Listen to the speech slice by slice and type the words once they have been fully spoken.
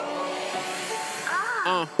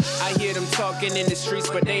I hear them talking in the streets,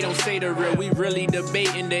 but they don't say the real. We really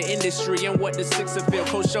debating the industry and what the Sixers feel.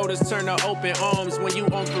 Cold shoulders turn to open arms when you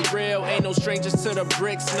on for real. Ain't no strangers to the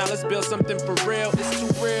bricks. Now let's build something for real. It's too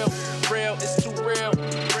real, real, it's too real,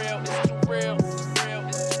 real, it's too real, real,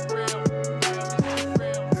 it's too real, real, it's too real,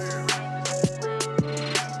 real, it's too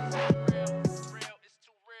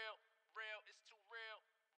real, real, it's too real.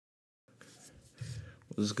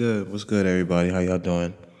 What's good? What's good, everybody? How y'all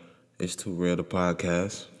doing? It's Too Real, the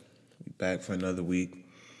podcast. We back for another week.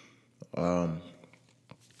 We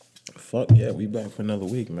back for another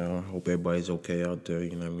week, man. I hope everybody's okay out there.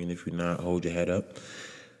 You know what I mean? If you're not, hold your head up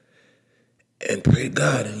and pray to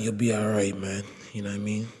God, and you'll be all right, man. You know what I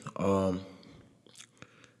mean?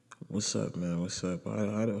 What's up, man? What's up? How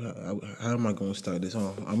am I going to start this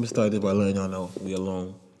off? I'm going to start this by letting y'all know we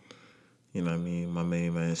alone. You know what I mean? My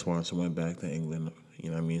main man, Swanson, went back to England. You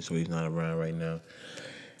know what I mean? So he's not around right now.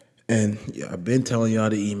 And yeah, I've been telling y'all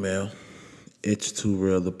to email. It's Too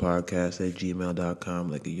Real, the podcast at gmail.com.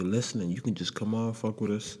 Like, if you're listening, you can just come on, fuck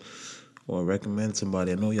with us, or recommend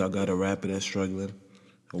somebody. I know y'all got a rapper that's struggling,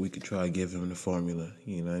 or we could try to give him the formula.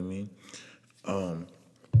 You know what I mean? Well,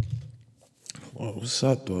 what's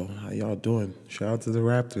up, though? How y'all doing? Shout out to the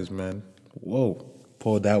Raptors, man. Whoa,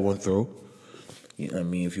 pulled that one through. You know what I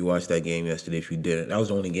mean? If you watched that game yesterday, if you didn't, that was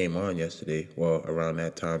the only game on yesterday. Well, around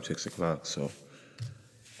that time, 6 o'clock. So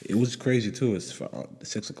it was crazy, too. It's the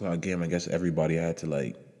 6 o'clock game. I guess everybody had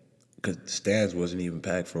to, because the stands wasn't even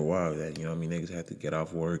packed for a while. That, you know what I mean? Niggas had to get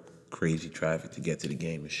off work, crazy traffic to get to the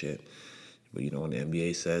game and shit. But, you know, when the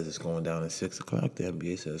NBA says it's going down at 6 o'clock, the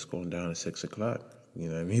NBA says it's going down at 6 o'clock. You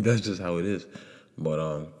know what I mean? That's just how it is.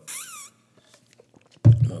 But,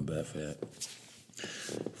 not bad for that.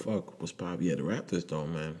 Fuck, what's poppin'? Yeah, the Raptors, though,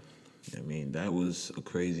 man. I mean, that was a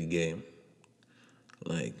crazy game.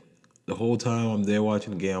 Like, the whole time I'm there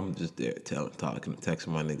watching the game, I'm just there talking, texting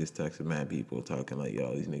my niggas, texting mad people, talking like,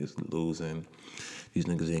 yo, these niggas losing. These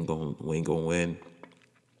niggas ain't gonna win.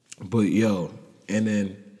 But, yo, and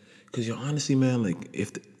then, because, yo, honestly, man, like,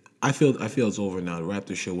 I feel it's over now. The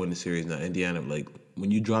Raptors should win the series now. Indiana, like,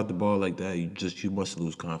 when you drop the ball like that, you must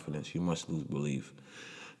lose confidence. You must lose belief.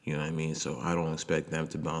 You know what I mean? So I don't expect them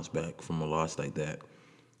to bounce back from a loss like that.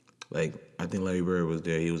 Like, I think Larry Bird was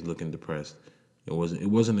there. He was looking depressed. It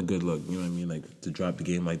wasn't a good look. You know what I mean? Like, to drop the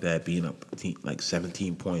game like that, being up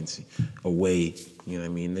 17 points away. You know what I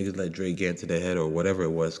mean? Niggas let Drake get into their head or whatever it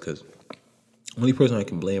was. Because the only person I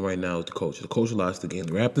can blame right now is the coach. The coach lost the game.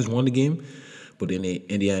 The Raptors won the game, but then the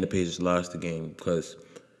Indiana Pacers lost the game because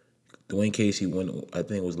Dwayne Casey won. I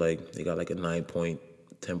think it was they got a 9-point,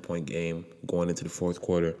 10-point game going into the fourth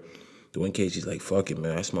quarter. Dwayne Casey's like, fuck it,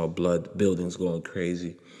 man. I smell blood. Buildings going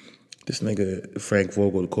crazy. This nigga, Frank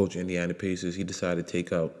Vogel, the coach of Indiana Pacers, he decided to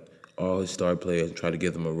take out all his star players and try to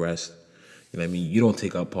give them a rest. You know what I mean? You don't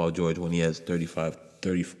take out Paul George when he has 35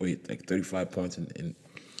 points in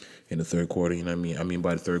the third quarter. You know what I mean? I mean,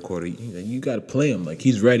 by the third quarter, you got to play him. Like,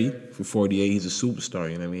 he's ready for 48. He's a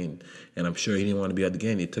superstar, you know what I mean? And I'm sure he didn't want to be out the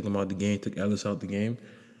game. They took him out the game, took Ellis out the game.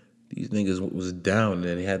 These niggas was down, and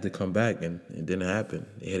then they had to come back, and it didn't happen.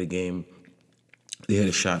 They hit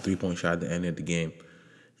a shot, 3-point shot at the end of the game,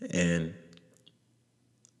 and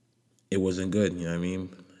it wasn't good, you know what I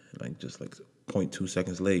mean? Just 0.2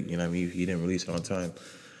 seconds late, you know what I mean? He didn't release it on time.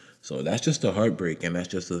 So that's just a heartbreak, and that's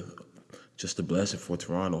just a blessing for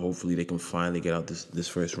Toronto. Hopefully they can finally get out this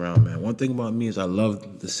first round, man. One thing about me is I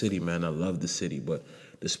love the city, man. I love the city, but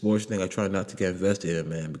the sports thing I try not to get invested in,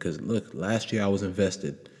 man, because, look, last year I was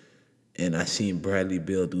invested. And I seen Bradley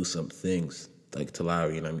Beal do some things to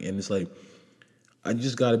Lowry, you know what I mean? And it's like, you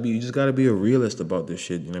just gotta be a realist about this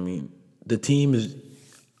shit, you know what I mean? The team is,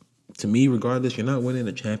 to me, regardless, you're not winning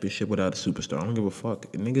a championship without a superstar. I don't give a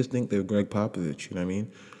fuck. And niggas think they're Greg Popovich, you know what I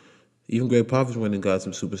mean? Even Greg Popovich went and got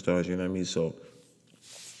some superstars, you know what I mean? So,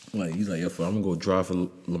 he's like, yo, I'm gonna go draw for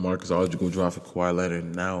LaMarcus Aldridge, go draw for Kawhi Leonard.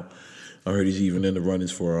 And now, I heard he's even in the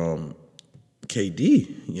runnings for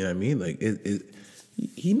KD, you know what I mean?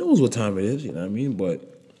 He knows what time it is, you know what I mean?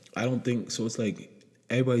 But I don't think so. It's like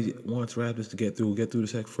everybody wants Raptors to get through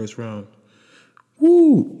the first round.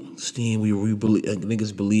 Woo! Steam, we believe,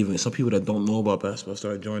 niggas believe in it. Some people that don't know about basketball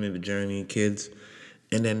start joining the journey, kids.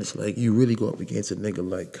 And then it's like you really go up against a nigga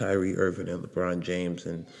like Kyrie Irving and LeBron James.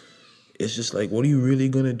 And it's just like, what are you really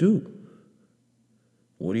going to do?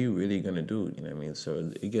 What are you really going to do? You know what I mean?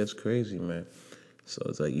 So it gets crazy, man. So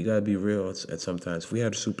it's like, you got to be real at sometimes. If we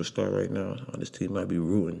had a superstar right now on this team, I'd be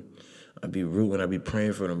rooting. I'd be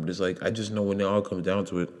praying for them. But it's like, I just know when it all comes down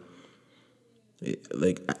to it,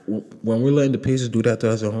 when we're letting the Pacers do that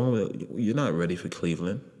to us at home, you're not ready for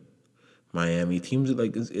Cleveland. Miami. Teams are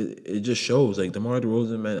like it just shows. Like DeMar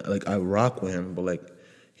DeRozan, man, like I rock with him, but like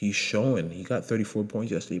he's showing. He got 34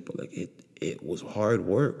 points yesterday, but like it was hard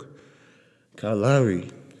work. Kyle Lowry,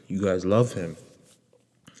 you guys love him.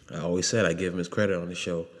 I always said I give him his credit on the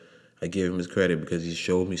show. I give him his credit because he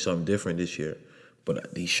showed me something different this year.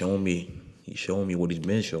 But he's showing me what he's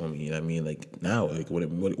been showing me. You know what I mean? Like now, like when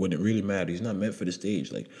it really matters, he's not meant for the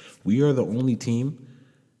stage. Like we are the only team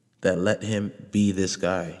that let him be this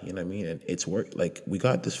guy. You know what I mean? And it's worked. Like we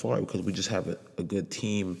got this far because we just have a good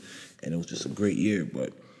team, and it was just a great year.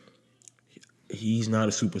 But he's not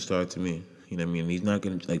a superstar to me. You know what I mean? He's not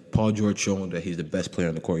gonna like Paul George showing that he's the best player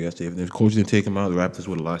on the court yesterday. If the coach didn't take him out, the Raptors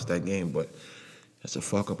would have lost that game. But that's a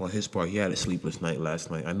fuck up on his part. He had a sleepless night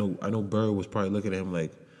last night. I know Bird was probably looking at him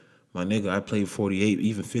like, my nigga, I played 48,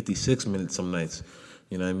 even 56 minutes some nights.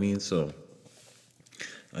 You know what I mean? So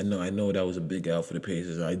I know that was a big L for the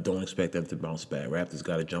Pacers. I don't expect them to bounce back. Raptors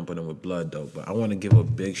got to jump on them with blood though. But I want to give a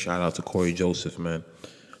big shout out to Corey Joseph, man.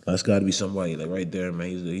 That's got to be somebody like right there,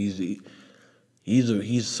 man.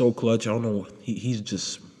 He's so clutch. I don't know.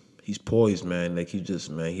 He's poised, man. Like he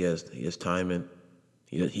has timing.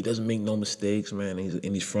 He doesn't make no mistakes, man.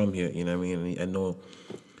 He's from here, you know what I mean. And I know,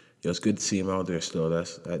 it's good to see him out there still.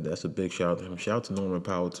 That's a big shout out to him. Shout out to Norman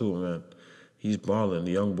Powell too, man. He's balling,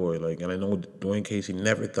 the young boy. Like, and I know Dwayne Casey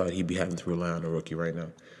never thought he'd be having to rely on a rookie right now,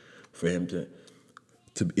 for him to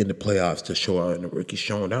in the playoffs to show out, and the rookie's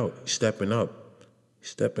showing out. He's stepping up,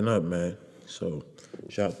 man. So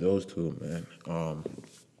shout out to those two, man. But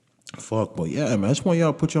yeah, man, I just want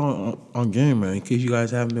y'all to put y'all on game, man, in case you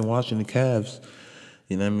guys haven't been watching the Cavs.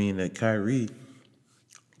 You know what I mean? That Kyrie's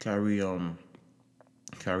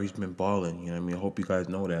been balling. You know what I mean? I hope you guys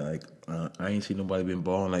know that. Like, I ain't seen nobody been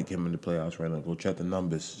balling like him in the playoffs right now. Go check the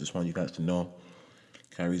numbers. Just want you guys to know.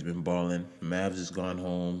 Kyrie's been balling. Mavs has gone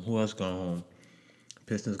home. Who else gone home?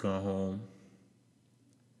 Pistons gone home.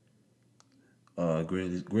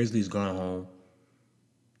 Grizzlies gone home.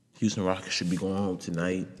 Houston Rockets should be going home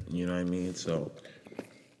tonight. You know what I mean? So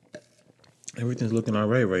everything's looking all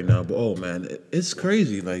right now. But oh man, it's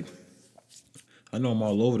crazy. Like, I know I'm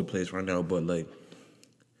all over the place right now, but like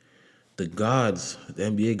the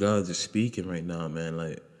NBA gods are speaking right now, man.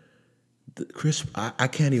 Like I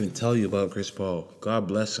can't even tell you about Chris Paul. God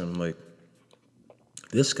bless him. Like,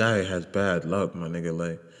 this guy has bad luck, my nigga.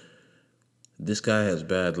 Like, this guy has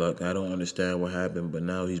bad luck. I don't understand what happened, but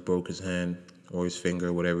now he's broke his hand or his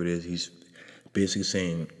finger, whatever it is. He's basically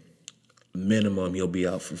saying minimum he'll be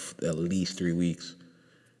out for at least 3 weeks.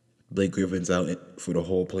 Blake Griffin's out for the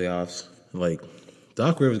whole playoffs. Like,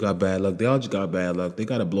 Doc Rivers got bad luck. They all just got bad luck. They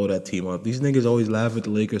got to blow that team up. These niggas always laugh at the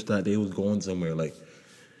Lakers, thought they was going somewhere. Like,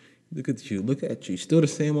 look at you. Still the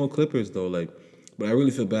same old Clippers, though. Like, but I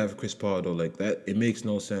really feel bad for Chris Paul, though. Like, that, it makes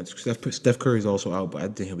no sense. Steph Curry's also out, but I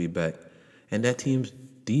think he'll be back. And that team's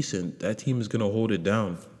decent. That team is going to hold it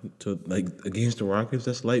down to, like, against the Rockets.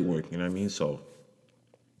 That's light work, you know what I mean? So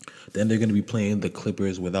then they're going to be playing the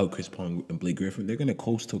Clippers without Chris Paul and Blake Griffin. They're going to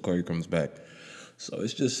coast till Curry comes back. So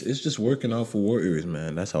it's just working out for Warriors,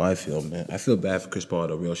 man. That's how I feel, man. I feel bad for Chris Paul,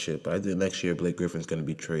 though, real shit. But I think next year Blake Griffin's going to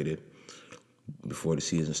be traded before the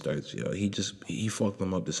season starts. Yo, he fucked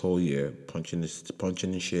them up this whole year, punching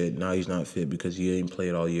and shit. Now he's not fit because he ain't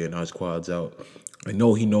played all year. Now his quad's out. I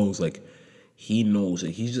know he knows that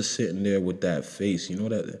he's just sitting there with that face. You know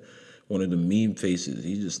that one of the meme faces.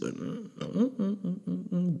 He's just like,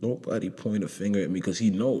 nobody point a finger at me, because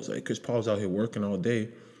he knows, like, Chris Paul's out here working all day.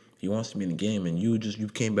 He wants to be in the game, and you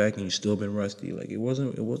came back and you still been rusty. Like, it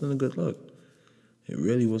wasn't a good look. It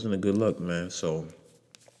really wasn't a good look, man. So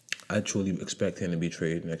I truly expect him to be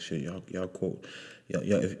traded next year. Y'all quote.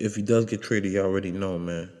 If he does get traded, y'all already know,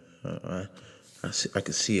 man. I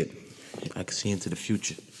can see it. I can see into the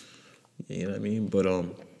future. You know what I mean? But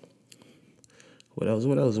what else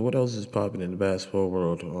is popping in the basketball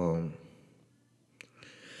world?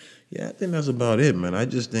 Yeah, I think that's about it, man. I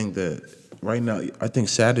just think that right now, I think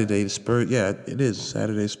Saturday the Spurs. Yeah, it is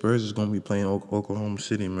Saturday. Spurs is going to be playing Oklahoma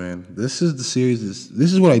City, man. This is the series.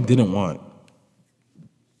 This is what I didn't want.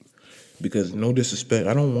 Because, no disrespect,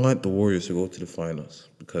 I don't want the Warriors to go to the finals,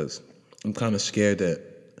 because I'm kind of scared that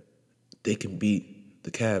they can beat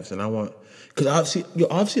the Cavs, and I want, because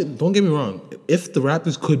obviously, don't get me wrong, if the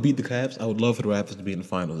Raptors could beat the Cavs, I would love for the Raptors to be in the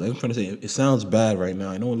finals. I'm trying to say, it sounds bad right now.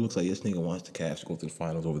 I know it looks like this nigga wants the Cavs to go to the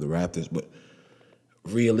finals over the Raptors, but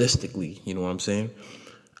realistically, you know what I'm saying?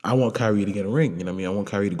 I want Kyrie to get a ring, you know what I mean? I want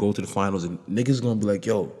Kyrie to go to the finals, and niggas gonna be like,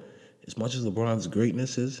 yo, as much as LeBron's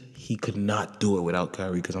greatness is, he could not do it without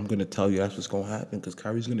Kyrie, because I'm going to tell you that's what's going to happen, because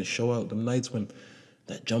Kyrie's going to show out them nights when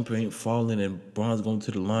that jumper ain't falling and Bron's going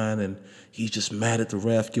to the line and he's just mad at the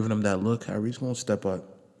ref giving him that look. Kyrie's going to step up.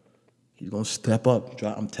 He's gonna step up.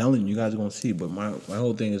 I'm telling you, you guys are gonna see. But my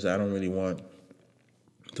whole thing is I don't really want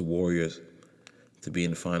the Warriors to be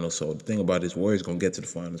in the finals. So the thing about this, Warriors gonna get to the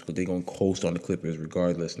finals, but they're gonna coast on the Clippers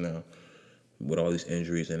regardless now with all these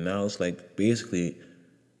injuries. And now it's like basically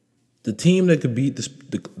the team that could beat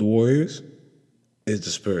the Warriors is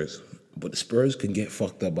the Spurs. But the Spurs can get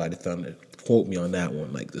fucked up by the Thunder. Quote me on that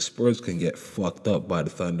one. Like the Spurs can get fucked up by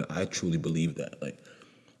the Thunder. I truly believe that. Like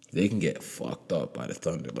they can get fucked up by the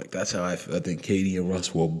Thunder. Like that's how I feel. I think KD and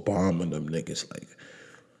Russ will bomb on them niggas like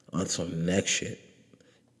on some next shit.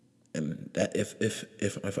 And that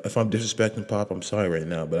if I'm disrespecting Pop, I'm sorry right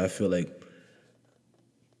now, but I feel like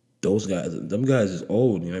them guys is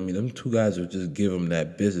old. You know what I mean? Them two guys will just give them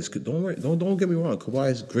that business. Don't get me wrong.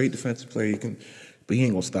 Kawhi is a great defensive player. But he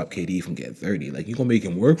ain't gonna stop KD from getting 30. Like you gonna make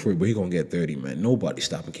him work for it, but he gonna get 30, man. Nobody's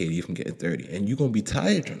stopping KD from getting 30, and you gonna be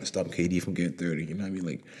tired trying to stop KD from getting 30. You know what I mean?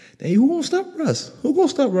 Like, hey, who gonna stop Russ? Who gonna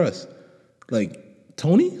stop Russ? Like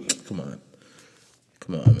Tony? Come on,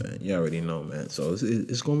 man. You already know, man. So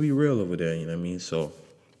it's gonna be real over there. You know what I mean? So.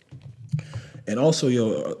 And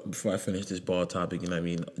also, before I finish this ball topic, you know what I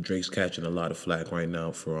mean, Drake's catching a lot of flack right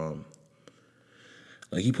now for,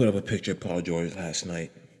 like he put up a picture of Paul George last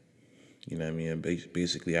night, you know what I mean, and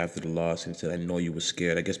basically after the loss, and said, I know you were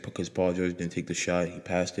scared. I guess because Paul George didn't take the shot, he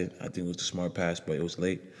passed it. I think it was the smart pass, but it was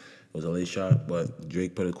late. It was a late shot, but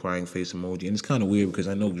Drake put a crying face emoji. And it's kind of weird because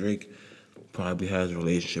I know Drake probably has a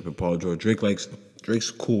relationship with Paul George. Drake's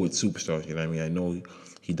cool with superstars, you know what I mean? I know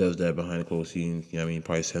he does that behind the closed scenes, you know what I mean? He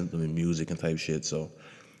probably sends them in music and type shit, so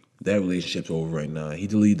that relationship's over right now. He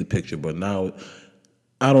deleted the picture, but now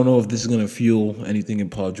I don't know if this is going to fuel anything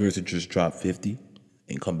in Paul George to just drop 50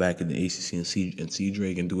 and come back in the ACC and see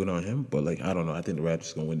Drake and do it on him. But, like, I don't know. I think the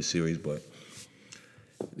Raptors are going to win the series, but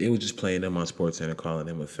they were just playing them on SportsCenter, calling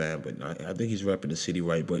him a fan. But I think he's repping the city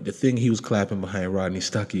right. But the thing he was clapping behind Rodney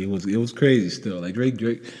Stuckey, it was crazy still. Like, Drake,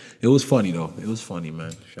 it was funny, though. It was funny,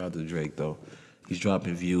 man. Shout out to Drake, though. He's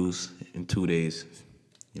dropping views in 2 days.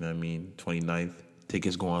 You know what I mean? 29th.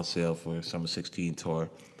 Tickets go on sale for Summer 16 tour.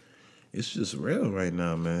 It's just real right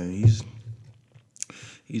now, man.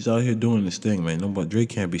 He's out here doing this thing, man. Nobody, Drake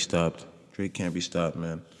can't be stopped. Drake can't be stopped,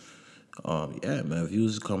 man. Yeah, man.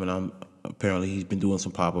 Views is coming out. Apparently, he's been doing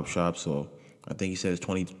some pop-up shops, so I think he says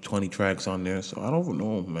 20 tracks on there. So I don't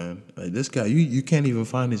know, man. Like this guy, you can't even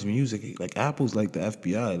find his music. Like Apple's like the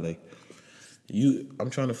FBI. Like I'm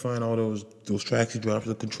trying to find all those tracks he drops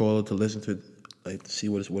the controller to listen to, like to see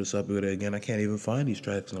what's up with it again. I can't even find these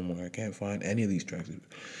tracks no more. I can't find any of these tracks.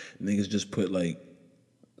 Niggas just put like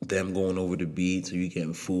them going over the beat, so you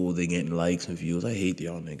getting fooled. They getting likes and views. I hate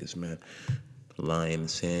y'all niggas, man. Lying and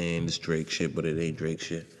saying it's Drake shit, but it ain't Drake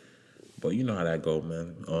shit. But you know how that go,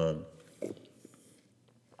 man.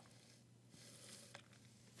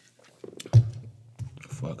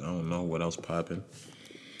 Fuck, I don't know what else popping.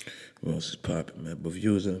 What else is popping, man? But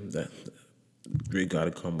views, that Drake gotta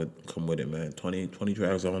come with it, man. 20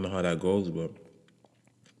 tracks. I don't know how that goes, but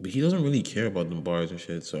he doesn't really care about them bars and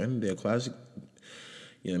shit. So end of the day, a classic.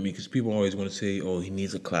 You know what I mean? Because people always want to say, oh, he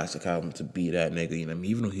needs a classic album to be that nigga. You know what I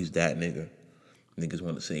mean? Even though he's that nigga, niggas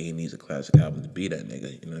want to say he needs a classic album to be that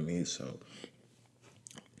nigga. You know what I mean? So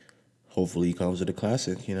hopefully he comes with a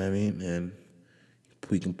classic. You know what I mean? And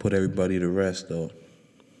we can put everybody to rest, though.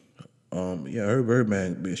 Yeah, I heard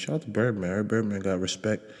Birdman. Shout out to Birdman. I heard Birdman got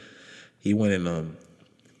respect. He went and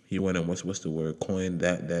what's the word? Coined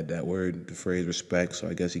that word, the phrase respect. So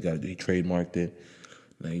I guess he trademarked it.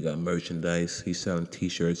 Now he got merchandise. He's selling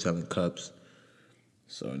T-shirts, selling cups.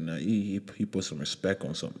 So now he put some respect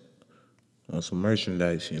on some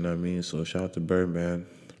merchandise. You know what I mean? So shout out to Birdman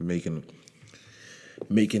for making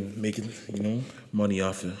money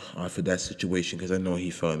off of that situation, because I know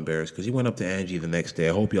he felt embarrassed because he went up to Angie the next day.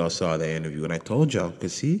 I hope y'all saw that interview, and I told y'all,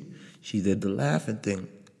 because see, she did the laughing thing.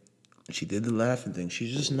 She's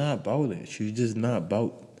just not about it. She's just not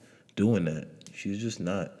about doing that. She's just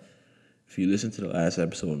not. If you listen to the last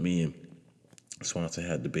episode with me and Swanson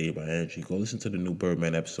had debate by Angie, go listen to the new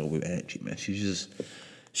Birdman episode with Angie, man.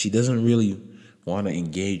 She doesn't really want to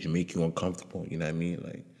engage and make you uncomfortable. You know what I mean?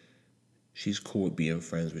 Like, she's cool with being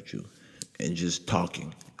friends with you and just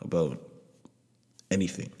talking about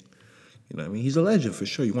anything. You know what I mean? He's a legend for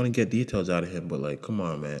sure. You want to get details out of him, but like, come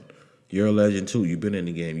on, man. You're a legend too. You've been in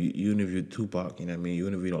the game. You interviewed Tupac, you know what I mean? You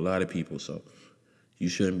interviewed a lot of people, so you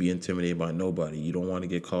shouldn't be intimidated by nobody. You don't want to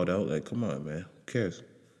get called out? Like, come on, man. Who cares?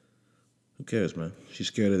 Who cares, man? She's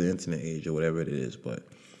scared of the internet age or whatever it is, but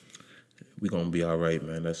we going to be all right,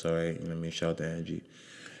 man. That's all right. You know what I mean? Shout out to Angie.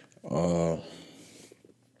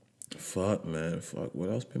 Fuck, man. Fuck. What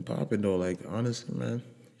else been popping, though? Like, honestly, man,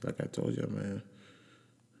 like I told you, man,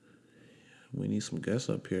 we need some guests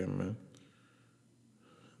up here, man.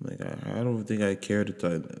 Like, I don't think I care to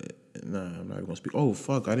talk. Nah, I'm not gonna speak. Oh,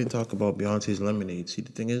 fuck, I didn't talk about Beyonce's Lemonade. See,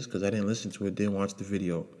 the thing is, because I didn't listen to it, didn't watch the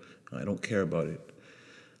video. I don't care about it.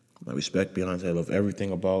 I respect Beyonce. I love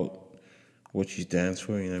everything about what she stands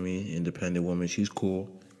for, you know what I mean? Independent woman, she's cool.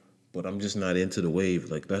 But I'm just not into the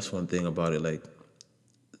wave. Like, that's one thing about it. Like,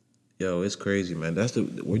 yo, it's crazy, man.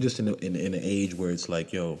 We're just in an age where it's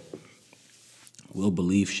like, yo, we'll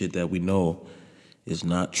believe shit that we know is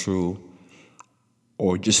not true,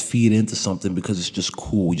 or just feed into something because it's just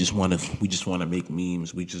cool. We just wanna make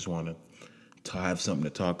memes. We just wanna to have something to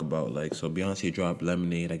talk about. Like, so Beyonce dropped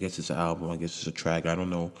Lemonade. I guess it's an album. I guess it's a track. I don't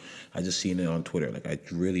know. I just seen it on Twitter. Like, I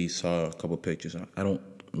really saw a couple pictures. I don't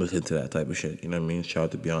listen to that type of shit. You know what I mean? Shout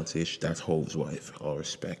out to Beyonce. That's Hove's wife. All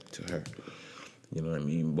respect to her. You know what I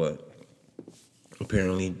mean? But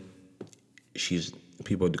apparently, she's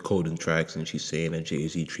people are decoding tracks, and she's saying that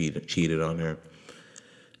Jay-Z cheated on her,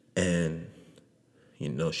 and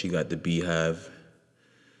she got the Beehive.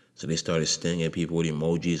 So they started stinging people with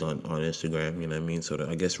emojis on Instagram, you know what I mean? So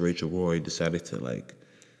I guess Rachel Roy decided to, like,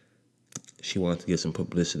 she wanted to get some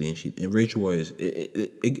publicity, and Rachel Roy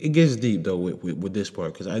it gets deep though with this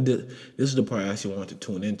part, because this is the part I actually wanted to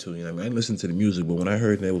tune into, you know what I mean? I listened to the music, but when I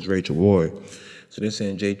heard that it was Rachel Roy, so they're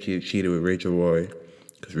saying Jay cheated with Rachel Roy,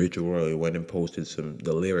 because Rachel Roy went and posted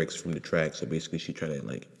the lyrics from the track, so basically she tried to,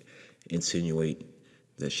 like, insinuate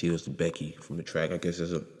that she was the Becky from the track. I guess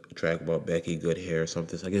there's a track about Becky, good hair or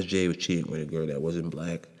something. So I guess Jay was cheating with a girl that wasn't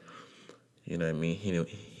black. You know what I mean?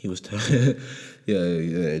 He was tired.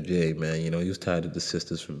 yeah, Jay, man. He was tired of the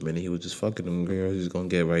sisters for a minute. He was just fucking them girls. He was gonna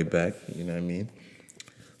get right back. You know what I mean?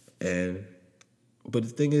 But the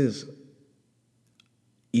thing is,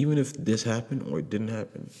 even if this happened or it didn't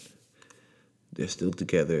happen, they're still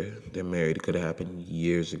together. They're married. It could have happened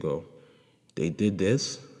years ago. They did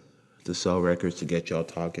this to sell records to get y'all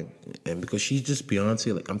talking. And because she's just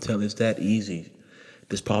Beyonce, like, I'm telling you, it's that easy.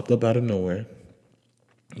 This popped up out of nowhere.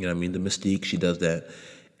 You know what I mean? The mystique, she does that.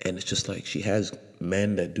 And it's just like she has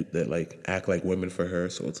men that like act like women for her.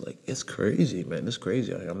 So it's like, it's crazy, man. It's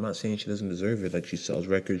crazy. Like, I'm not saying she doesn't deserve it. Like, she sells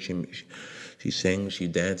records, she sings, she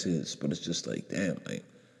dances, but it's just like, damn, like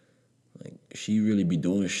she really be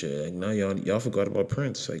doing shit. Like, now y'all forgot about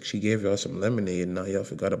Prince. Like, she gave y'all some lemonade, and now y'all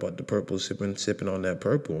forgot about the purple, sipping on that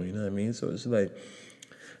purple. You know what I mean? So it's like,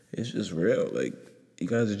 it's just real. Like, you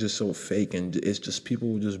guys are just so fake, and it's just people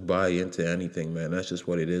will just buy into anything, man. That's just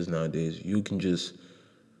what it is nowadays. You can just,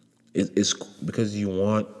 it's because you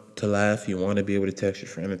want to laugh, you want to be able to text your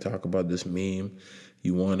friend and talk about this meme,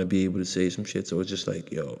 you want to be able to say some shit. So it's just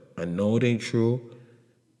like, yo, I know it ain't true,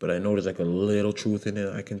 but I know there's like a little truth in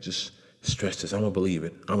it. I can just stress this. I'm gonna believe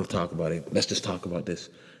it. I'm gonna talk about it. Let's just talk about this.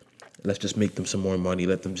 Let's just make them some more money.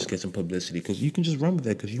 Let them just get some publicity, because you can just run with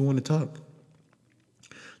that because you want to talk.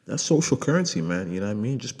 That's social currency, man. You know what I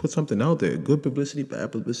mean? Just put something out there. Good publicity,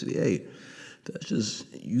 bad publicity. Hey, that's just,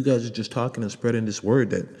 you guys are just talking and spreading this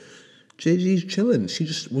word that Jay-Z's chilling. She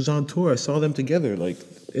just was on tour. I saw them together. Like,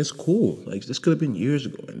 it's cool. Like, this could have been years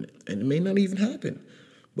ago, and it may not even happen.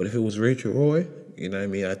 But if it was Rachel Roy, you know what I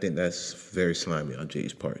mean? I think that's very slimy on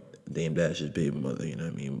Jay's part. Dame Dash's baby mother, you know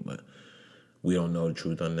what I mean? But we don't know the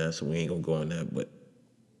truth on that, so we ain't gonna go on that. But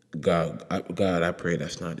God, I pray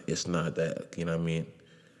it's not that, you know what I mean?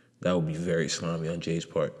 That would be very slimy on Jay's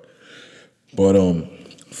part. But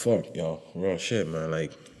fuck y'all, real shit, man.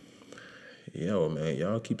 Like, yo, man,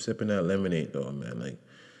 y'all keep sipping that lemonade though, man. Like,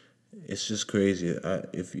 it's just crazy.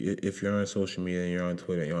 If you're on social media and you're on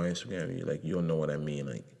Twitter and you're on Instagram, you'll know what I mean.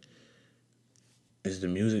 Like, is the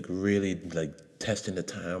music really like testing the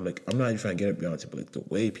time? Like, I'm not even trying to get at Beyonce, but like the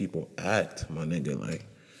way people act, my nigga, like,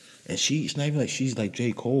 and it's not even like she's like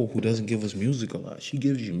J. Cole, who doesn't give us music a lot. She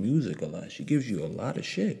gives you music a lot. She gives you a lot of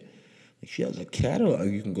shit. Like, she has a catalog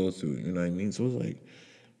you can go through, you know what I mean? So it's like,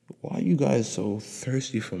 why are you guys so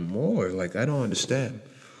thirsty for more? Like, I don't understand.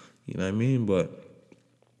 You know what I mean? But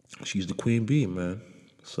she's the queen bee, man.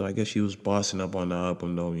 So I guess she was bossing up on the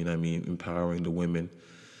album, though, you know what I mean? Empowering the women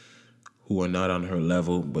who are not on her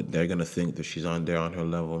level, but they're gonna think that she's on her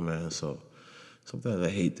level, man. So sometimes I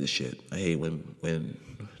hate this shit. I hate when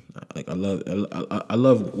like, I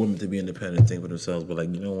love women to be independent, think for themselves, but like,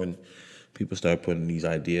 when people start putting these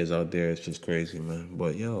ideas out there, it's just crazy, man.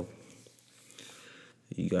 But yo,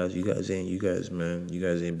 you guys man. You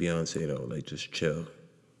guys ain't Beyonce though. Like, just chill.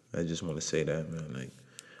 I just want to say that, man. Like,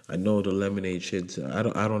 I know the lemonade shit. I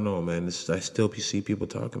don't know, man. I still see people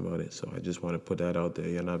talking about it, so I just want to put that out there.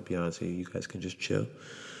 You're not Beyonce. You guys can just chill.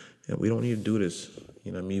 Yeah, we don't need to do this.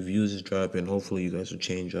 You know what I mean? Views is dropping. Hopefully, you guys will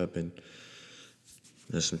change up, and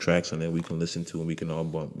there's some tracks on there we can listen to and we can all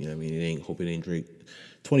bump. You know what I mean? Hope it ain't Drake.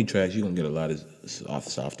 20 tracks, you're gonna get a lot of off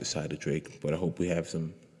the softer side of Drake, but I hope we have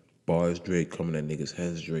some bars Drake coming at niggas'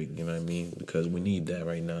 heads Drake, you know what I mean? Because we need that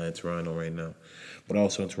right now in Toronto right now. But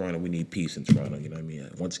also in Toronto, we need peace in Toronto, you know what I mean?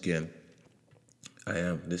 Once again,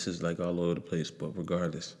 this is like all over the place, but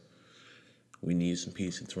regardless, we need some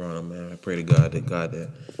peace in Toronto, man. I pray to God that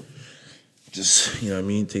just, you know what I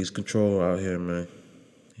mean, takes control out here, man.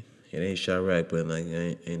 It ain't Chirac, but like,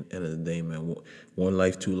 end of the day, man, one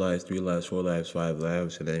life, 2 lives, 3 lives, 4 lives, 5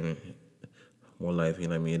 lives, it ain't one life, you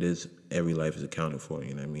know what I mean? It is, every life is accounted for,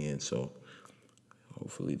 you know what I mean? And so,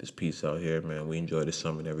 hopefully there's peace out here, man. We enjoy the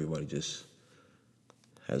summer and everybody just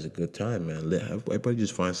has a good time, man. Everybody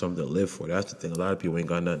just find something to live for. That's the thing. A lot of people ain't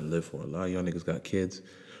got nothing to live for. A lot of y'all niggas got kids,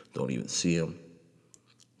 don't even see them,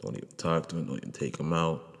 don't even talk to them, don't even take them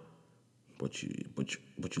out. But you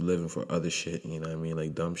living for other shit, you know what I mean?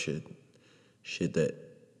 Like dumb shit that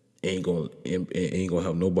ain't gonna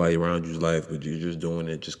help nobody around you's life, but you're just doing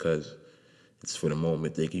it just cause it's for the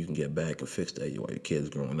moment. Think you can get back and fix that while your kid's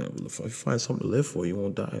growing up. If you find something to live for, you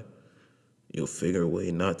won't die. You'll figure a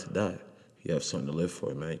way not to die. You have something to live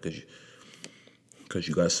for, man, cause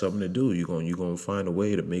you got something to do. You gonna find a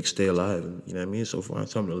way to stay alive. You know what I mean? So find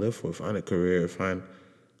something to live for. Find a career. Find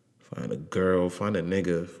a girl. Find a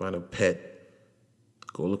nigga. Find a pet.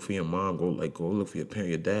 Go look for your mom. Go look for your parent,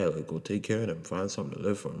 your dad. Like, go take care of them. Find something to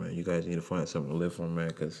live for, man. You guys need to find something to live for, man,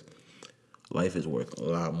 because life is worth a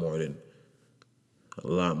lot more than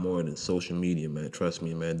social media, man. Trust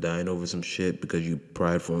me, man. Dying over some shit because you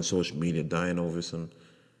prideful on social media. Dying over some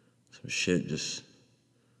shit, just,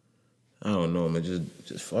 I don't know, man.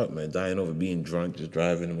 Just fuck, man. Dying over being drunk, just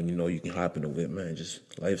driving when you know you can hop in the whip, man. Just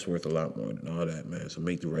life's worth a lot more than all that, man. So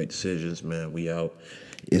make the right decisions, man. We out.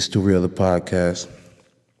 It's The Real, the podcast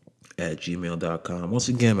at gmail.com. Once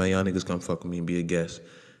again, man, y'all niggas come fuck with me and be a guest.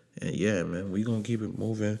 And yeah, man, we gonna keep it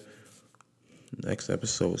moving. Next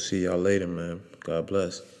episode. See y'all later, man. God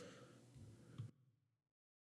bless.